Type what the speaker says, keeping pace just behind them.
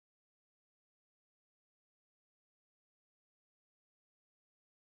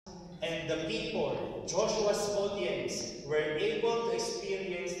And the people, Joshua's audience, were able to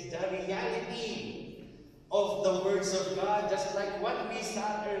experience the reality of the words of God, just like what we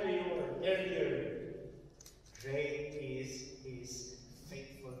saw earlier. Great is His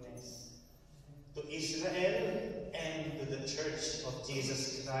faithfulness to Israel and to the Church of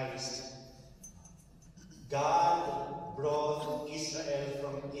Jesus Christ. God brought Israel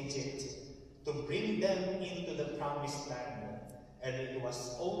from Egypt to bring them into the promised land, and it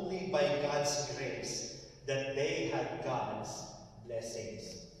was only by God's grace that they had God's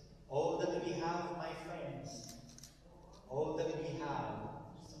blessings. All that we have, my friends, all that we have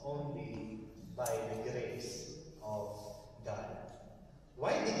is only by the grace of God.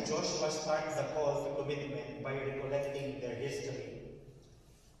 Why did Joshua start the call to commitment by recollecting their history?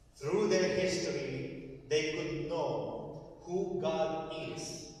 Through their history, they could know who God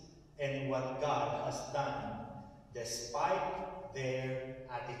is and what God has done, despite their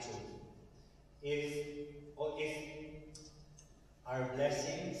attitude. If our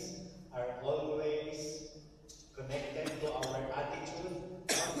blessings are always connected to our attitude,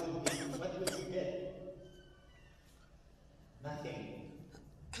 what would we get? Nothing.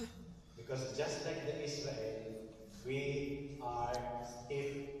 Because just like the Israel, we are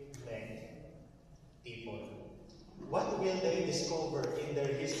stiff-necked people. What will they discover in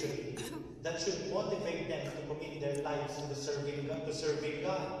their history that should motivate them to commit their lives to serving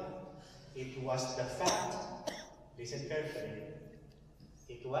God? It was the fact, listen carefully,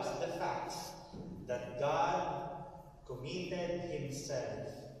 it was the fact that God committed Himself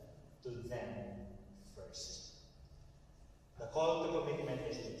to them first. The call to commitment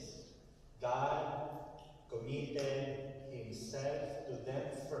is this: God committed Himself to them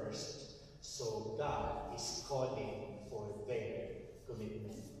first, so God is calling for their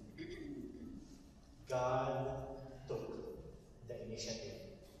commitment. God took the initiative.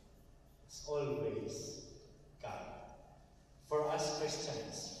 It's always God. For us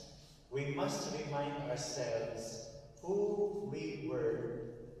Christians, we must remind ourselves who we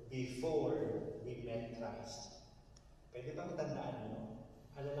were before we met Christ. Pwede bang tandaan nyo?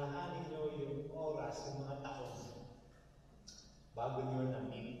 Alalahanin nyo yung oras, yung mga taon bago nyo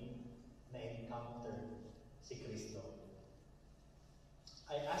na-encounter si Kristo.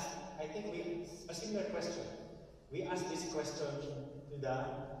 I think a similar question. We asked this question to the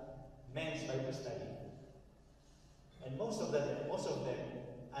men's Bible study. And most of them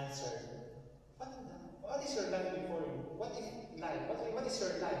answered, what is your life before you? What is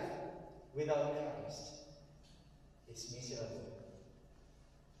your life without Christ? It's miserable.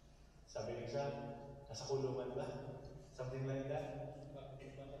 Sabi ng isa, nasa kulungan ba? Something like that?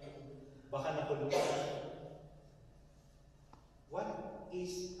 Baka nakulungan. What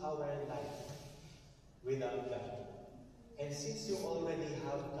is our life without God? And since you already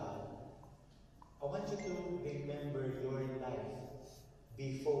have God, I want you to remember your life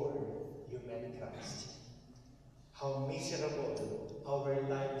before you met Christ. How miserable our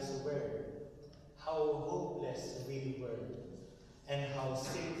lives were, how hopeless we were, and how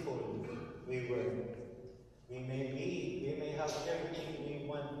sinful we were. We may have everything we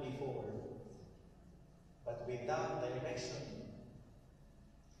want before, but without direction.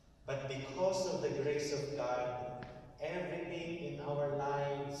 But because of the grace of God, everything in our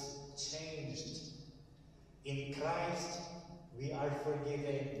lives changed. In Christ, we are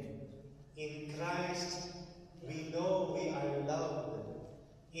forgiven. In Christ, we know we are loved.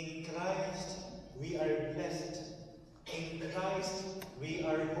 In Christ, we are blessed. In Christ, we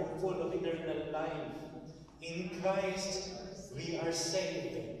are hopeful of eternal life. In Christ, we are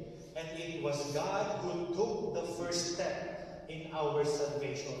saved. And it was God who took the first step in our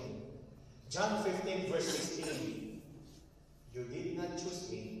salvation. John 15, verse 16. You did not choose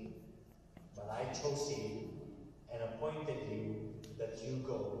me, but I chose you and appointed you that you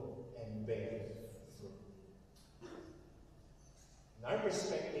go and bear fruit. In our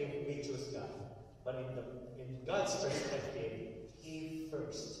perspective, we choose God. But in God's perspective, He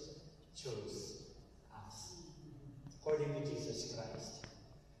first chose us. According to Jesus Christ.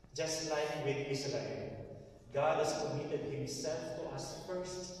 Just like with Israel, God has committed Himself to us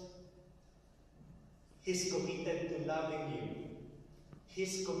first. He's committed to loving you.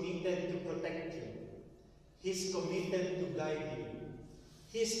 He's committed to protect you. He's committed to guide you.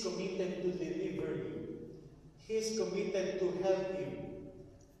 He's committed to deliver you. He's committed to help you.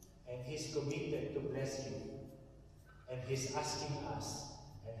 And He's committed to bless you. And He's asking us,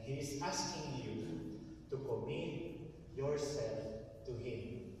 and He's asking you to commit yourself to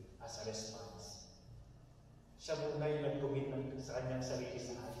Him as a response. Siya muna yung nag-commit sa Kanyang sarili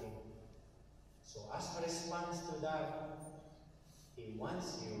sa atin. So as a response to that, He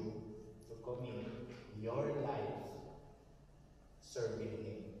wants you to commit your life serving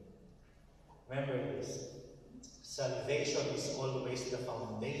Him. Remember this. Salvation is always the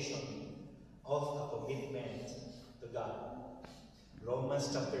foundation of a commitment to God. Romans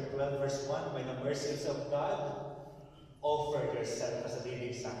chapter 12 verse 1, by the mercies of God, offer yourself as a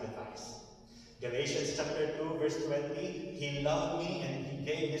living sacrifice. Galatians chapter 2 verse 20, He loved me and He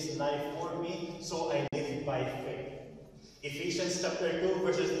gave His life for me, so I live by faith. Ephesians chapter 2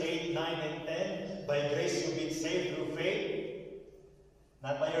 verses 8, 9, and 10, by grace you've been saved through faith,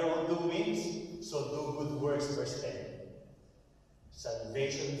 not by your own doings, so do good works, verse 10.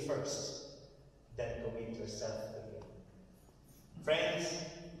 Salvation first, then commit yourself to Him. Friends,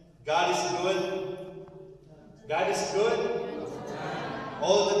 God is good. God is good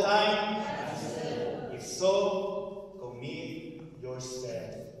all the time. If so, commit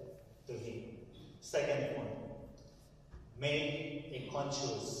yourself to Him. Second point, make a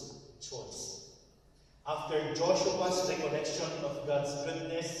conscious choice. After Joshua's recollection of God's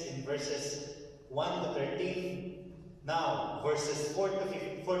goodness in verses 1 to 13, now verses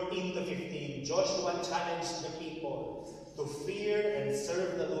 14 to 15, Joshua challenged the people to fear and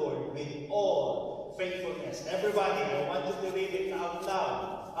serve the Lord with all faithfulness. Everybody, I want you to read it out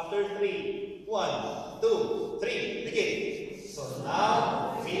loud. After 3, 1, 2, 3, begin. So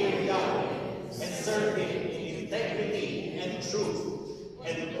now fear Yahweh and serve Him in integrity and truth,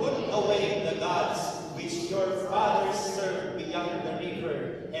 and put away the gods which your fathers served beyond the river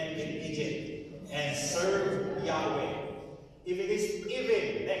and in Egypt, and serve Yahweh. If it is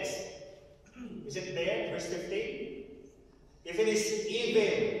even, next, is it there, verse 15? If it is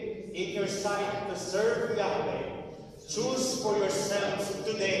even in your sight to serve Yahweh, choose for yourselves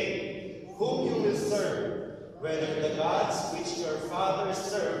today whom you will serve, whether the gods which your fathers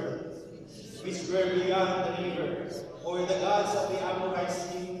served, which were beyond the river, or the gods of the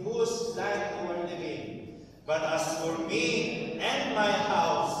Amorites in whose land you are living. But as for me and my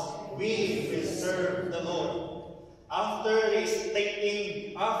house, we will serve the Lord. After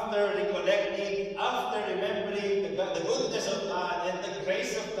restating, after recollecting, after remembering the goodness of God and the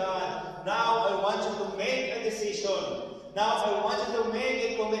grace of God, now I want you to make a decision. Now I want you to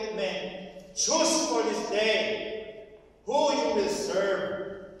make a commitment. Choose for this day who you will serve.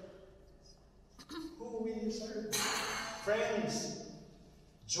 Who will you serve? Friends,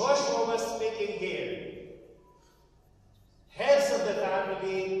 Joshua was speaking here. Heads of the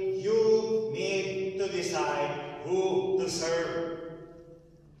family, you need to decide who to serve.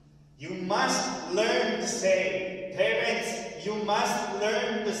 You must learn to say, parents, you must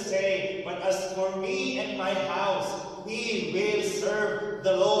learn to say, but as for me and my house, we will serve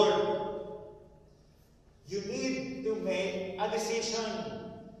the Lord. You need to make a decision.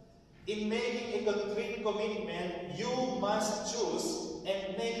 In making a concrete commitment, you must choose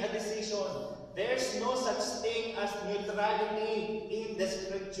and make a decision. There's no such thing as neutrality in the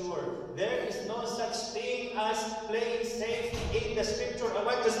Scripture. There is no such thing as playing safe in the Scripture. I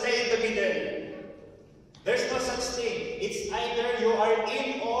want to stay in the middle. There's no such thing. It's either you are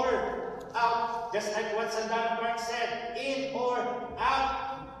in or out. Just like what Sandana Park said, in or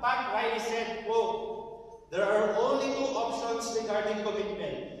out. Pat Riley said, quote, there are only two options regarding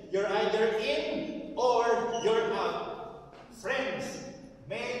commitment. You're either in or you're out. Friends,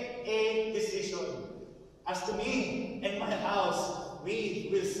 make a decision. As to me and my house, we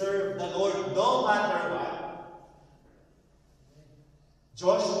will serve the Lord no matter what.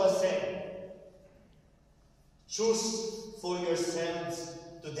 Joshua said, choose for yourselves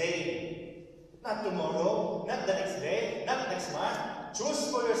today. Not tomorrow, not the next day, not next month. Choose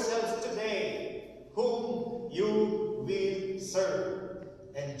for yourselves today whom you will serve.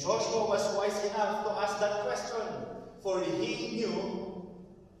 And Joshua was wise enough to ask that question, for he knew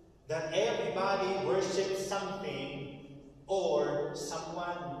that everybody worships something or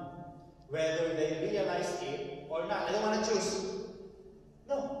someone, whether they realize it or not. I don't want to choose.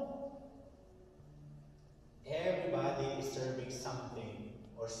 No. Everybody is serving something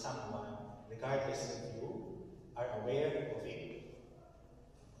or someone, regardless if you are aware of it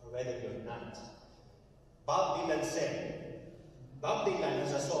or whether you're not. Bob Dylan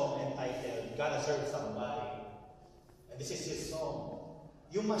has a song entitled, Gotta Serve Somebody. And this is his song.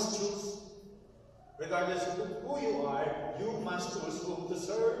 You must choose. Regardless of who you are, you must choose whom to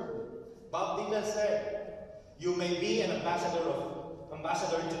serve. Bob Dylan said, you may be an ambassador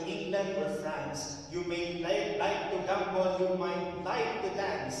to England or France. You may like to gamble, you might like to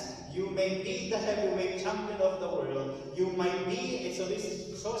dance. You may be the heavyweight champion of the world. You might be a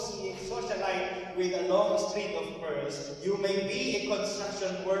socialite with a long string of pearls. You may be a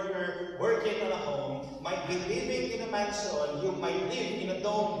construction worker working on a home. Might be living in a mansion, you might live in a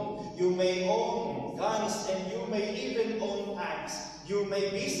dome, you may own guns, and you may even own tanks. You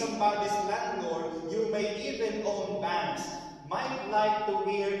may be somebody's landlord, you may even own banks. Might like to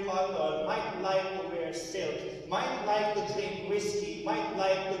wear cotton, might like to wear silk, might like to drink whiskey, might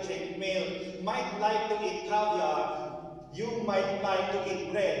like to drink milk, might like to eat caviar. You might like to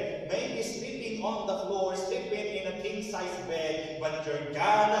eat bread, maybe sleeping on the floor, sleeping in a king-size bed, but you're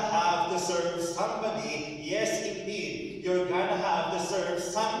gonna have to serve somebody. Yes, indeed, you're gonna have to serve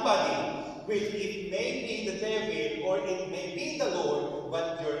somebody. It may be the devil or it may be the Lord,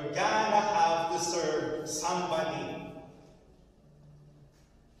 but you're gonna have to serve somebody.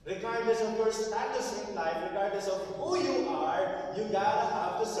 Regardless of your status in life, regardless of who you are, you gotta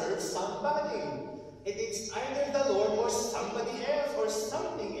have to serve somebody. It's either the Lord or somebody else or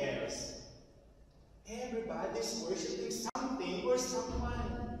something else. Everybody's worshiping something or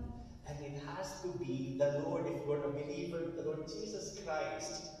someone. And it has to be the Lord. If you're a believer, the Lord Jesus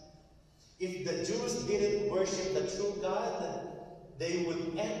Christ. If the Jews didn't worship the true God, they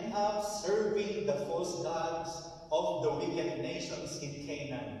would end up serving the false gods of the wicked nations in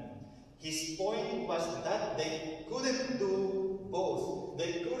Canaan. His point was that they couldn't do both.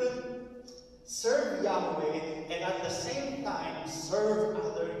 They couldn't serve Yahweh and at the same time serve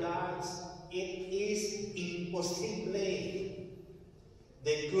other gods. It is impossible.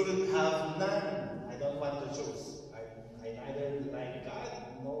 They couldn't have none. I don't want to choose. I neither like God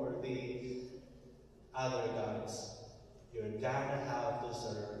nor the other gods. You're gonna have to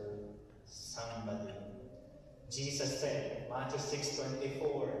serve somebody. Jesus said, Matthew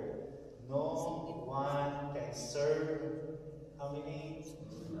 6:24, no one can serve how many?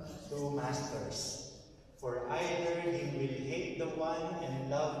 Two masters. For either he will hate the one and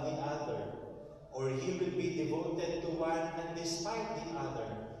love the other, or he will be devoted to one and despise the other.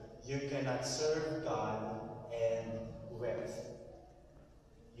 You cannot serve God and wealth.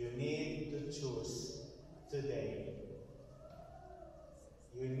 You need to choose today.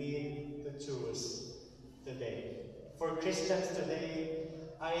 You need to choose today. For Christians today,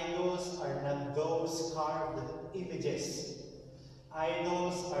 idols are not those carved images.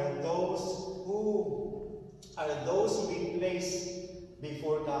 Idols are those we place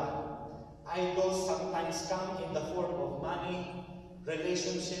before God. Idols sometimes come in the form of money,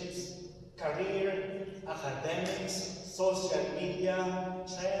 relationships, career, academics, social media,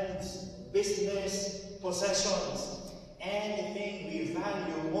 trends, business, possessions. Anything we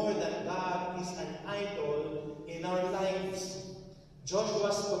value more than God is an idol in our lives.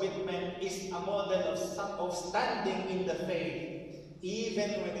 Joshua's commitment is a model of standing in the faith, even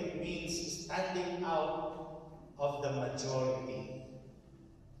when it means standing out of the majority.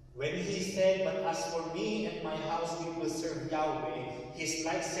 When he said, but as for me and my house, we will serve Yahweh, he's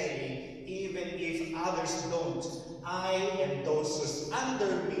like saying, even if others don't, I and those who's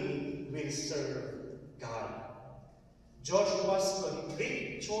under me will serve God. Joshua's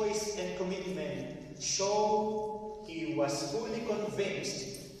concrete choice and commitment show he was fully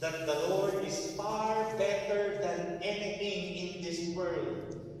convinced that the Lord is far better than anything in this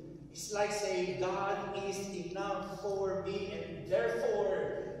world. It's like saying, God is enough for me, and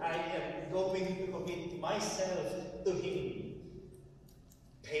therefore I am going to commit myself to Him.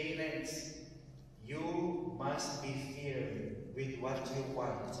 Parents, you must be firm with what you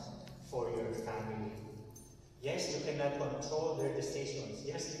want for your family. Yes, you cannot control their decisions.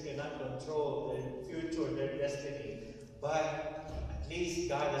 Yes, you cannot control their future, their destiny. But at least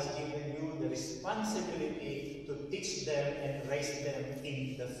God has given you the responsibility to teach them and raise them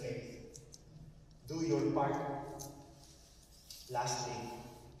in the faith. Do your part. Lastly,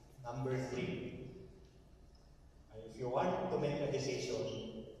 number 3. If you want to make a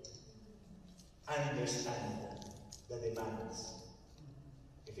decision, understand the demands.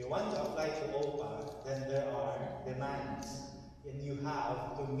 If you want to apply to OPA, then there are demands, and you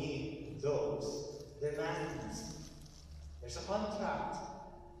have to meet those demands. There's a contract.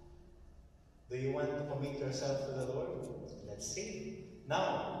 Do you want to commit yourself to the Lord? Let's see.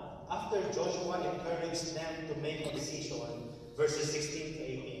 Now, after Joshua encouraged them to make a decision, verses 16 to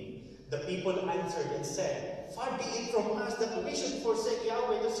 18, the people answered and said, far be it from us that we should forsake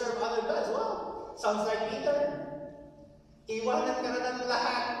Yahweh to serve other gods. Wow! Sounds like Peter. Iwanan ka na ng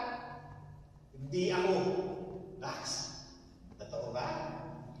lahat. Hindi ako. Relax. Totoo ba?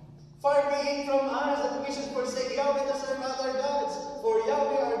 Far be it from us that we should forsake Yahweh to serve other gods. For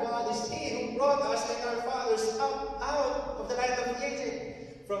Yahweh our God is He who brought us and our fathers out of the land of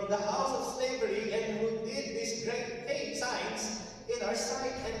Egypt, from the house of slavery, and who did these great signs in our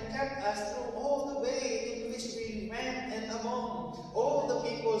sight, and kept us through all the way in which we went, and among all the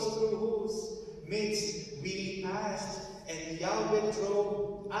peoples through whose midst we passed, and Yahweh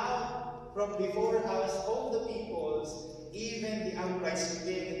drove out from before us all the peoples, even the uprights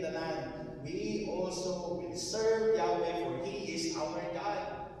who live in the land. We also will serve Yahweh, for He is our God.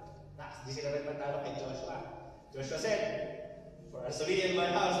 Di sila nagpatalo kay Joshua. Joshua said, for as we in my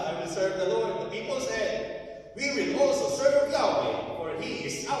house, I will serve the Lord. The people said, we will also serve Yahweh, for He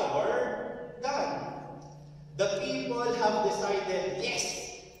is our God. The people have decided,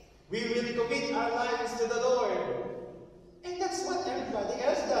 yes, we will commit our lives to the Lord. And that's what everybody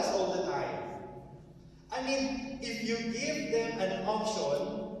else does all the time. I mean, if you give them an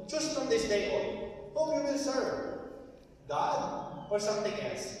option, choose from this day on, whom you will serve, God or something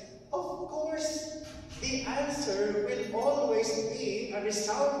else. Of course, the answer will always be a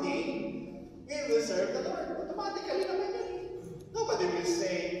resounding, we will serve the Lord. Automatically naman yun. Nobody will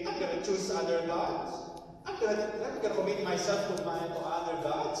say, I'm going to choose other gods. I'm going to commit myself to other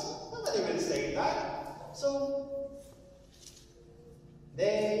gods. Nobody will say that. So,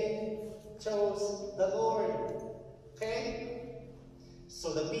 they chose the Lord. Okay?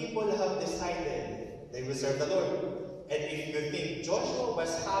 So the people have decided they will serve the Lord. And if you think Joshua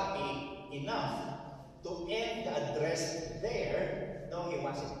was happy enough to end the address there, no, he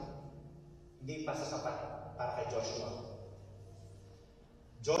wasn't. Hindi pa sasapat para kay Joshua.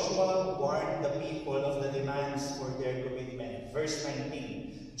 Joshua warned the people of the demands for their commitment. Verse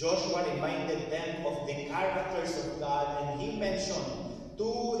 19, Joshua reminded them of the characters of God, and he mentioned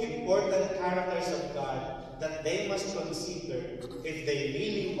two important characters of God that they must consider if they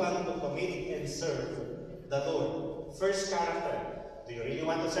really want to commit and serve the Lord. First character, do you really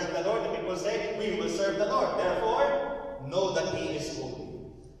want to serve the Lord? The people say, we will serve the Lord. Therefore, know that He is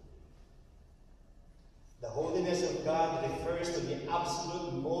holy. The holiness of God refers to the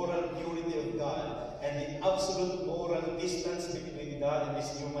absolute moral purity of God and the absolute moral distance between God and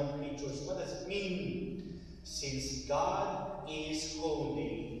His human creatures. What does it mean? Since God is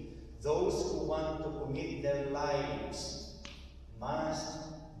holy, those who want to commit their lives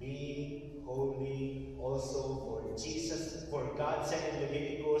must be holy also, for Jesus, for God said in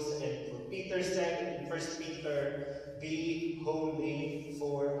Leviticus, and for Peter said in 1 Peter, be holy,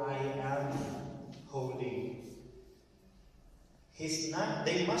 for I am holy.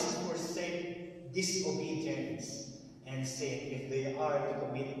 They must forsake disobedience and sin if they are to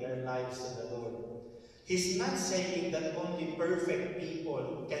commit their lives to the Lord. He's not saying that only perfect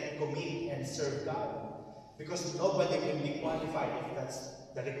people can commit and serve God, because nobody will be qualified if that's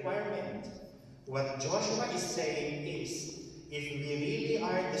the requirement. What Joshua is saying is, if we really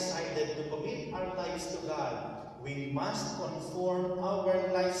are decided to commit our lives to God, we must conform our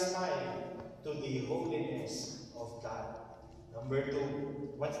lifestyle to the holiness of God. Number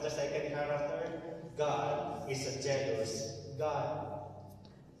two, what's the second character? God is a jealous God.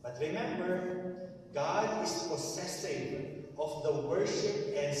 But remember, God is possessive of the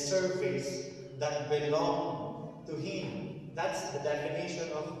worship and service that belong to Him. That's the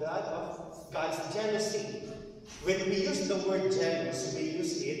definition of God's jealousy. When we use the word jealous, we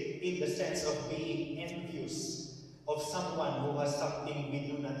use it in the sense of being envious of someone who has something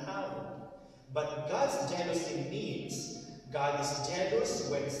we do not have. But God's jealousy means God is jealous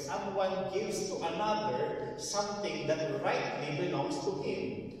when someone gives to another something that rightly belongs to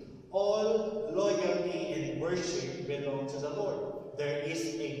Him. All loyalty and worship belong to the Lord. There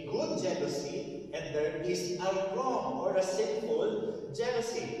is a good jealousy and there is a wrong or a sinful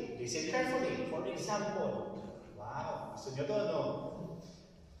jealousy. Listen carefully. For example, wow, gusto nyo to, no?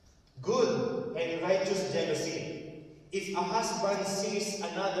 Good and righteous jealousy. If a husband sees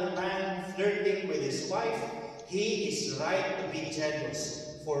another man flirting with his wife, he is right to be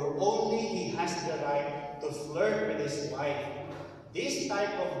jealous, for only he has the right to flirt with his wife. This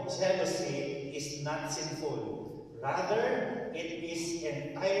type of jealousy is not sinful. Rather, it is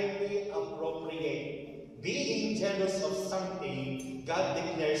entirely appropriate. Being jealous of something God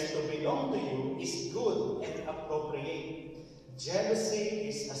declares to belong to you is good and appropriate. Jealousy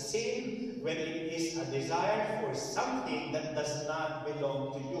is a sin when it is a desire for something that does not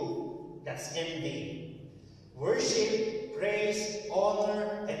belong to you. That's envy. Worship, praise,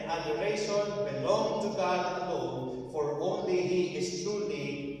 honor, and adoration belong to God alone, for only He is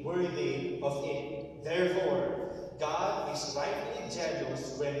truly worthy of it. Therefore, God is rightly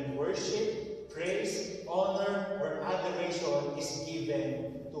jealous when worship, praise, honor, or adoration is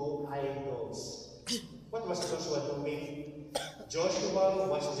given to idols. What was Joshua doing? Joshua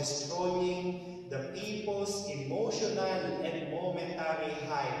was destroying the people's emotional and momentary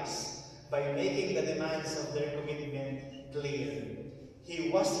highs by making the demands of their commitment clear. He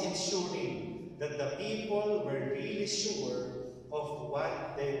was ensuring that the people were really sure of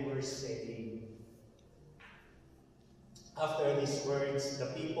what they were saying. After these words, the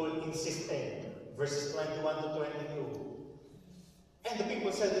people insisted. Verses 21 to 22. And the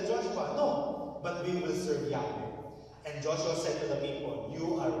people said to Joshua, "No, but we will serve Yahweh." And Joshua said to the people,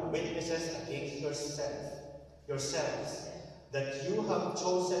 "You are witnesses against yourselves, that you have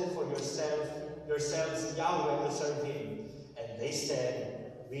chosen for yourselves Yahweh to serve him." And they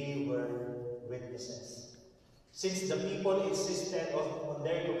said, "We were witnesses." Since the people insisted on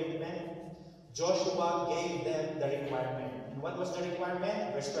their commitment, Joshua gave them the requirement. And what was the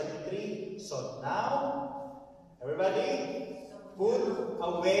requirement? Verse 23. "So now, everybody, put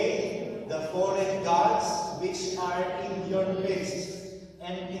away the foreign gods which are in your midst,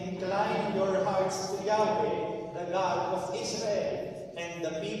 and incline your hearts to Yahweh, the God of Israel." And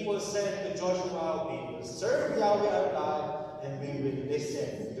the people said to Joshua, "We will serve Yahweh our God, and we will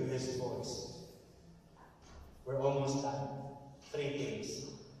listen to his voice." We're almost done. 3 things.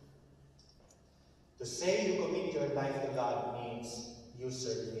 To say you commit your life to God means you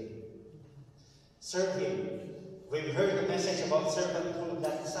serve him. Serve him. We've heard the message about servanthood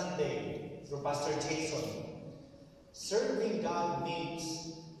that Sunday through Pastor Jason. Serving God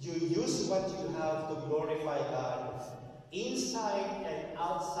means you use what you have to glorify God inside and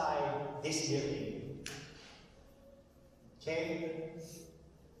outside this building. Okay?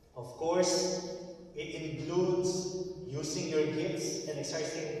 Of course, it includes using your gifts and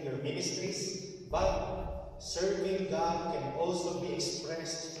exercising your ministries, but serving God can also be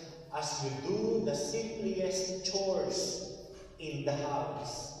expressed as you do the simplest chores in the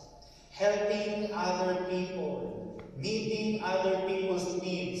house, helping other people, meeting other people's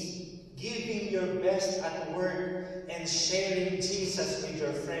needs, giving your best at work, and sharing Jesus with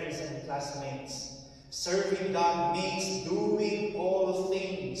your friends and classmates. Serving God means doing all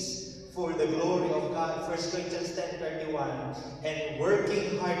things for the glory of God, 1 Corinthians 10:31, and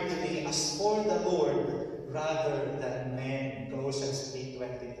working heartily as for the Lord rather than men, Colossians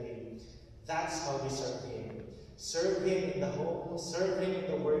 3:23. That's how we serve him. Serve him in the home, serve him in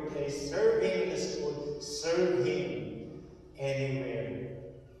the workplace, serve him in the school, serve him anywhere.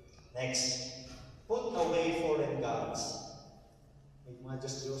 Next, put away foreign gods. May mga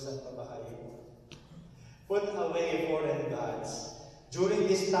Diyos-Diyosan pa ba kayo? Put away foreign gods. During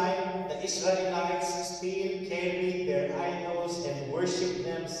this time, the Israelites still carried their idols and worshipped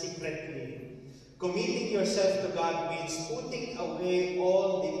them secretly. Committing yourself to God means putting away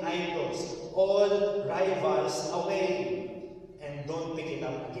all the idols, all rivals away, and don't pick it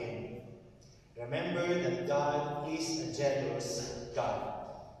up again. Remember that God is a jealous God.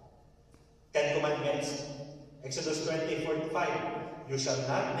 10 Commandments, Exodus 20:45. You shall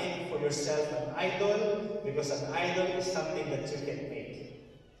not make for yourself an idol, because an idol is something that you can make.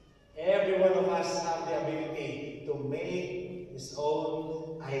 Every one of us have the ability to make his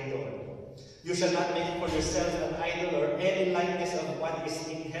own idol. You shall not make for yourself an idol or any likeness of what is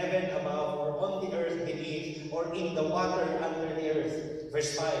in heaven above, or on the earth beneath, or in the water under the earth.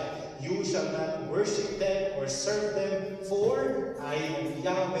 Verse 5. You shall not worship them or serve them, for I am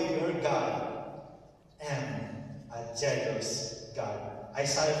Yahweh your God, am a jealous God.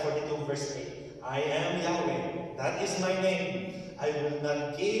 Isaiah 42 verse 8. I am Yahweh, that is my name. I will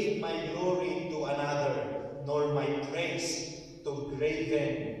not give my glory to another, nor my praise to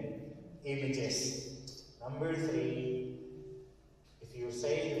graven images. Number 3, if you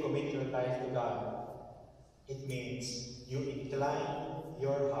say you commit your life to God, it means you incline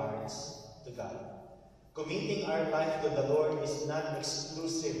your hearts to God. Committing our life to the Lord is not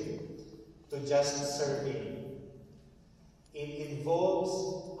exclusive to just serving. It involves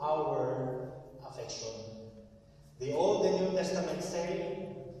our affection. The Old and New Testament say,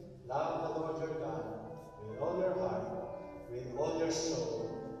 love the Lord your God with all your heart, with all your soul,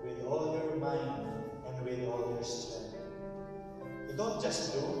 with all your mind, and with all your strength. You don't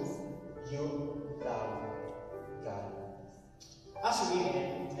just do, you love God. As we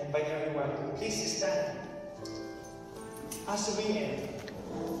end, I invite everyone to please stand. As we end,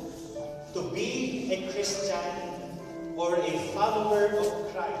 to be a Christian or a follower of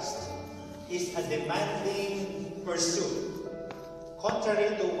Christ is a demanding pursuit,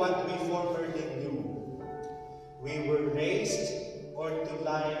 contrary to what we formerly knew. We were raised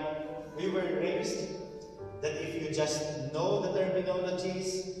that if you just know the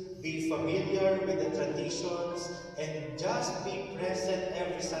terminologies, be familiar with the traditions, and just be present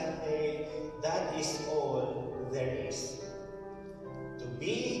every Sunday, that is all there is. To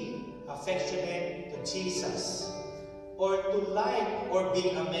be affectionate to Jesus, or to like or be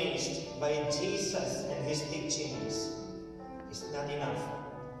amazed by Jesus and his teachings, is not enough.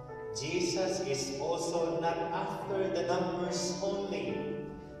 Jesus is also not after the numbers only.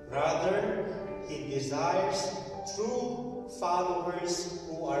 Rather, he desires true followers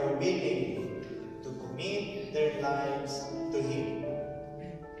who are willing to commit their lives to Him.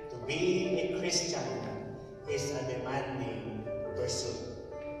 To be a Christian is a demanding pursuit.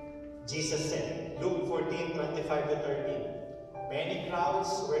 Jesus said, Luke 14:25-30, many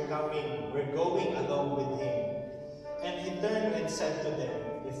crowds were going along with Him. And He turned and said to them,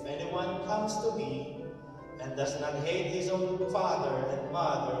 if anyone comes to me and does not hate his own father and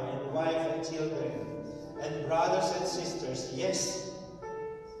mother and wife and children and brothers and sisters, yes,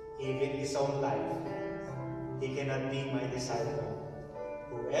 even his own life, he cannot be my disciple.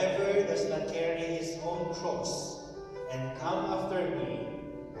 Whoever does not carry his own cross and come after me,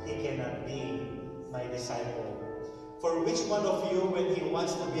 he cannot be my disciple. For which one of you, when he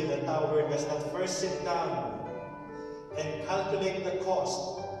wants to build a tower, does not first sit down and calculate the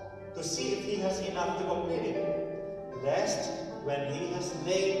cost to see if he has enough to complete it, lest when he has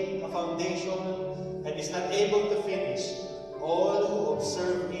laid a foundation and is not able to finish, all who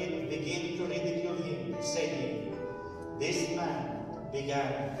observe it begin to ridicule him, saying, this man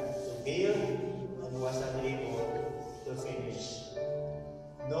began to build and was unable to finish.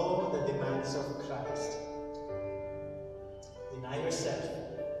 Know the demands of Christ. Deny yourself,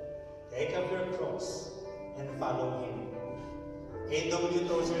 take up your cross, and follow Him. A.W.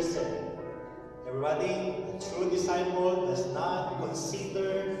 Tozer said, everybody, a true disciple does not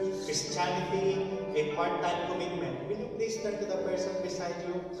consider Christianity a part-time commitment. Will you please turn to the person beside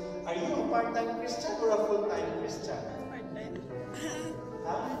you? Are you a part-time Christian or a full-time Christian? Part-time.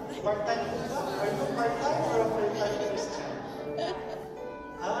 Huh? Part-time? Are you part-time or a full-time Christian?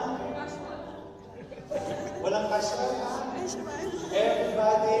 Huh? Walang casual, ha?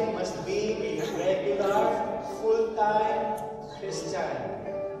 Everybody must be a regular, full-time Christian.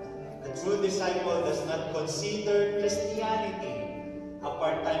 A true disciple does not consider Christianity a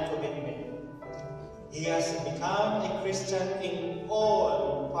part-time commitment. He has become a Christian in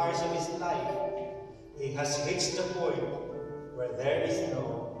all parts of his life. He has reached the point where there is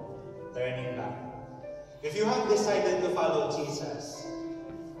no turning back. If you have decided to follow Jesus,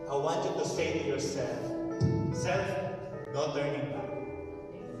 I want you to say to yourself, self, no turning back.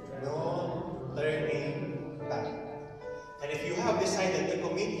 No turning back. And if you have decided to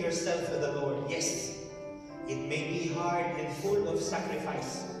commit yourself to the Lord, yes, it may be hard and full of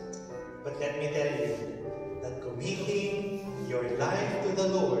sacrifice. But let me tell you that committing your life to the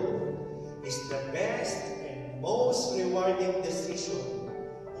Lord is the best and most rewarding decision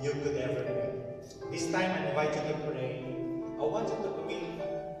you could ever make. This time I invite you to pray. I want you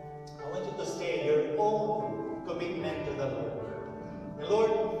to say your own commitment to the Lord. The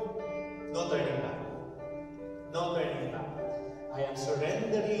Lord, no turning back. No turning back. I am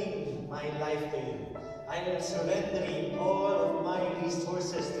surrendering my life to you. I am surrendering all of my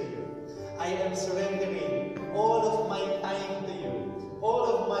resources to you. I am surrendering all of my time to you. All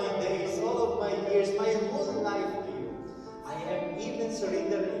of my days, all of my years, my whole life to you. I am even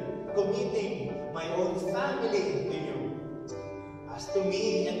surrendering, committing my own family to you. As to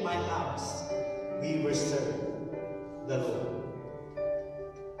me and my house, we will serve the Lord.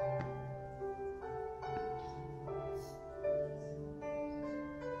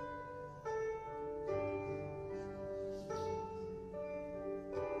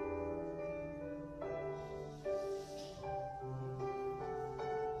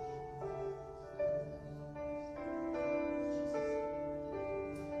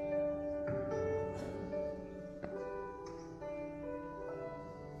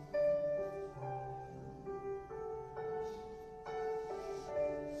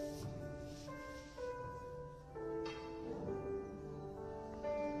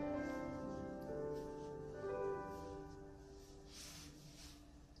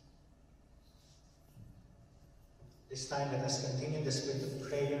 This time, let us continue the spirit of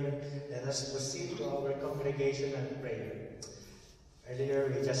prayer. Let us proceed to our congregational prayer.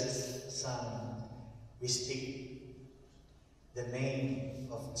 Earlier, we just sang, we speak the name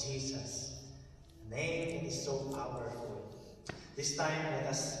of Jesus. The name is so powerful. This time, let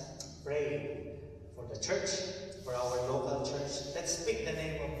us pray for the church, for our local church. Let's speak the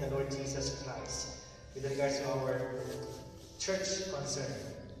name of the Lord Jesus Christ with regards to our church concern.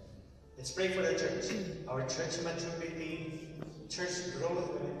 Let's pray for the church, our church maturity, church growth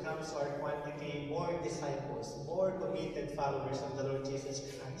when it comes to our quantity, more disciples, more committed followers of the Lord Jesus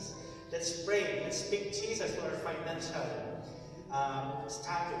Christ. Let's pray, let's speak Jesus for our financial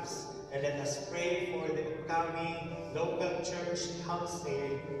status, and let us pray for the upcoming local church council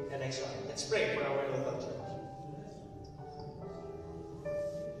election. Let's pray for our local church.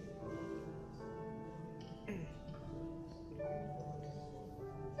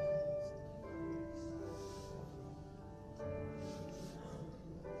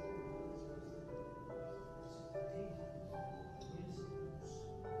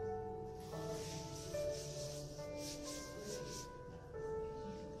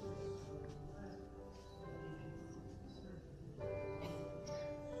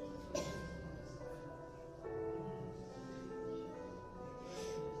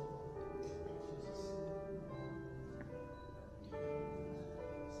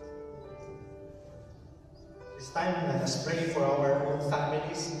 This time, let us pray for our own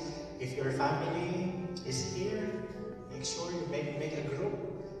families. If your family is here, make sure you make a group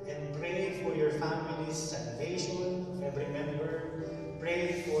and pray for your family's salvation of every member.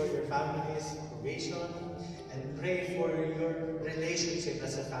 Pray for your family's provision and pray for your relationship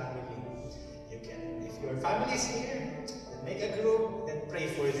as a family. You can, if your family is here, then make a group and pray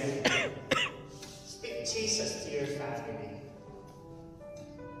for them. Speak Jesus to your family.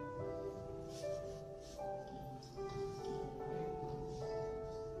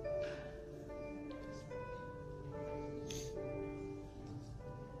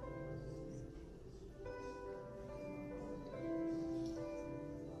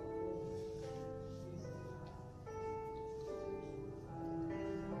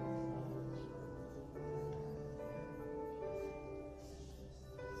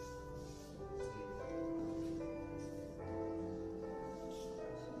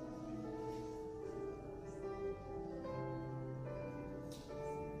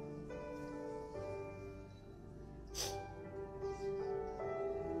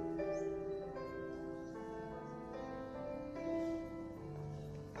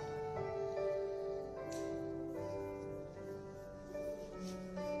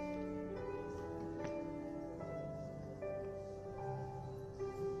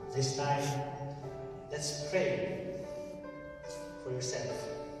 This time, let's pray for yourself.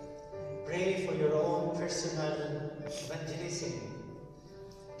 Pray for your own personal evangelism.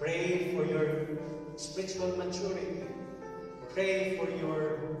 Pray for your spiritual maturity. Pray for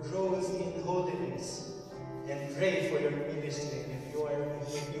your growth in holiness. And pray for your ministry.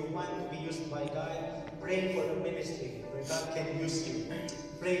 If you want to be used by God, pray for the ministry where God can use you.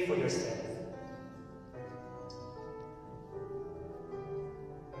 Pray for yourself.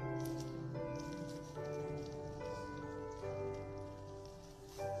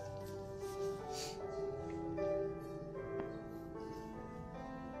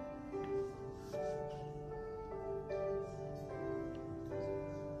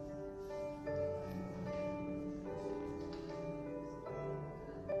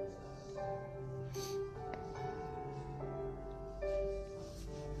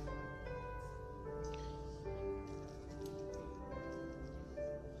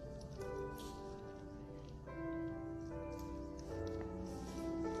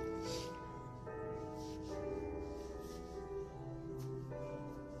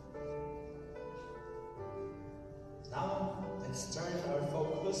 Now, let's turn our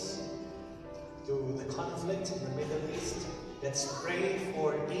focus to the conflict in the Middle East. Let's pray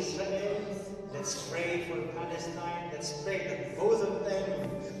for Israel. Let's pray for Palestine. Let's pray that both of them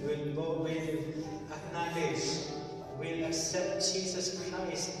will acknowledge, will accept Jesus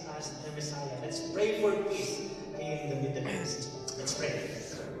Christ as the Messiah. Let's pray for peace in the Middle East. Let's pray.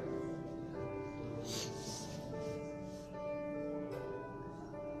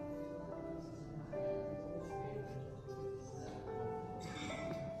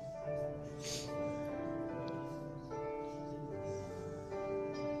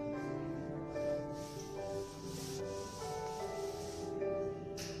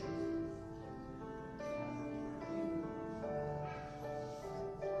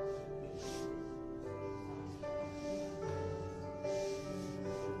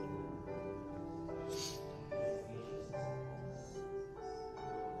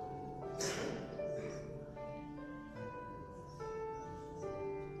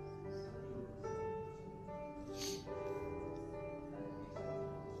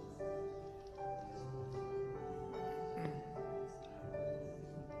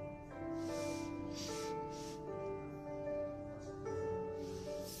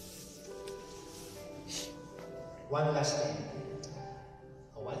 One last thing.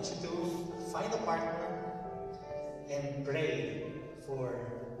 I want you to find a partner and pray for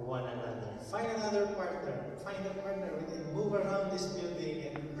one another. Find another partner. Find a partner with them. Move around this building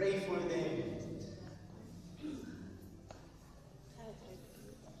and pray for them.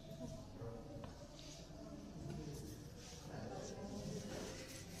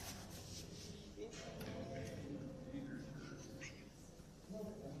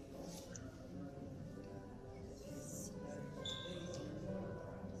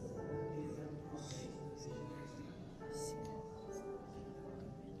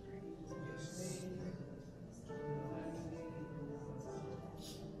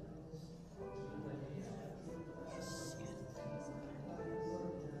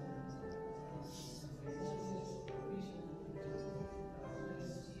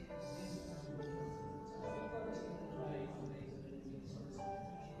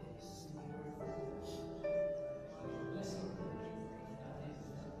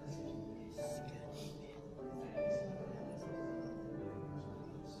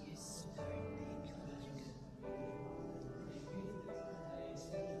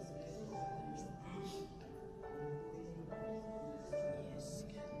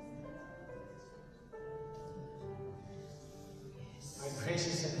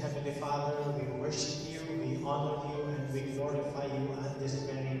 glorify you at this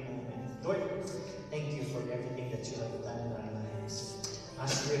very moment. Lord, thank you for everything that you have done in our lives.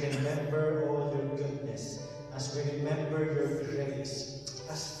 As we remember all your goodness, as we remember your grace,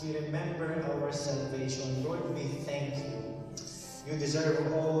 as we remember our salvation, Lord, we thank you. You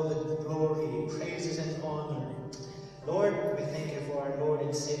deserve all the glory, praises, and honor. Lord, we thank you for our Lord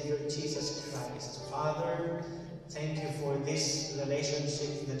and Savior Jesus Christ. Father, thank you for this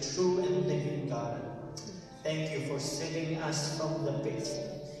relationship, the true and living God. Thank you for saving us from the pit.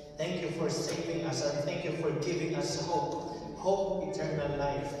 Thank you for saving us, and thank you for giving us hope, eternal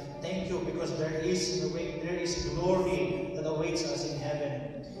life. Thank you because there is glory that awaits us in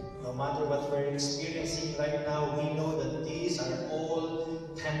heaven. No matter what we're experiencing right now, we know that these are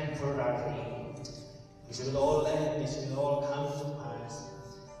all temporary. This will all end, this will all come to pass.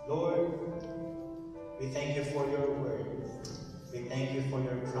 Lord, we thank you for your word. We thank you for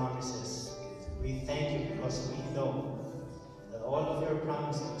your promises. We thank you because we know that all of your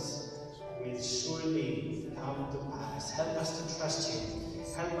promises will surely come to pass. Help us to trust you.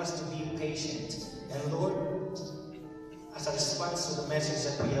 Help us to be patient. And Lord, as a response to the message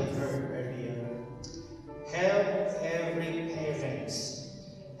that we have heard earlier, help every parent,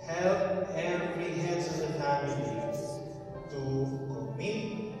 help every head of the family to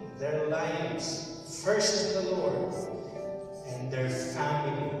commit their lives first to the Lord and their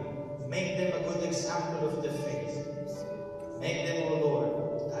family. Make them a good example of the faith. Make them, O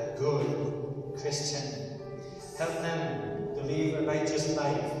Lord, a good Christian. Help them to live a righteous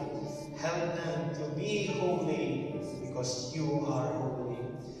life. Help them to be holy because you are holy.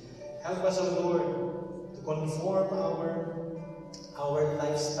 Help us, O Lord, to conform our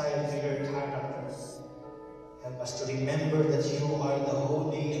lifestyle to your character. Help us to remember that you are the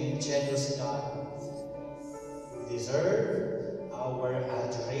holy and jealous God. You deserve our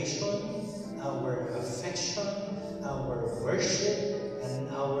adoration, our affection, our worship, and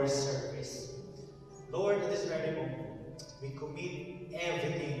our service. Lord, at this very moment, we commit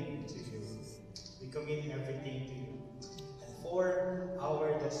everything to you. We commit everything to you. And for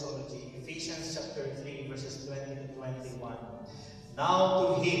our doxology, Ephesians chapter 3, verses 20 to 21.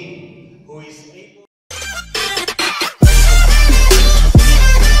 Now to him who is able